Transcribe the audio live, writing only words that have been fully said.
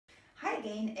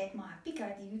again at my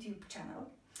Picardy YouTube channel.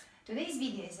 Today's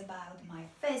video is about my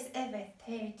first ever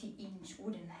 30-inch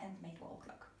wooden handmade wall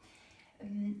clock.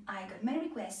 I got many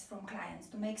requests from clients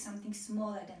to make something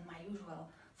smaller than my usual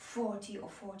 40 or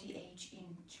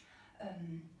 48-inch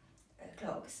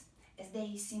clocks, as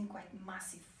they seem quite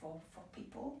massive for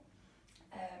people.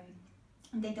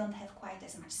 They don't have quite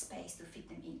as much space to fit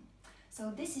them in.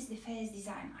 So this is the first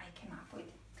design I came up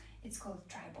with. It's called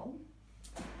Tribal.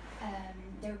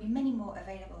 There will be many more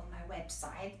available on my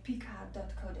website,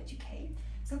 picard.co.uk,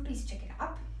 so please check it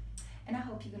out, and I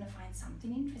hope you're going to find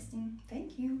something interesting.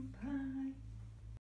 Thank you, bye!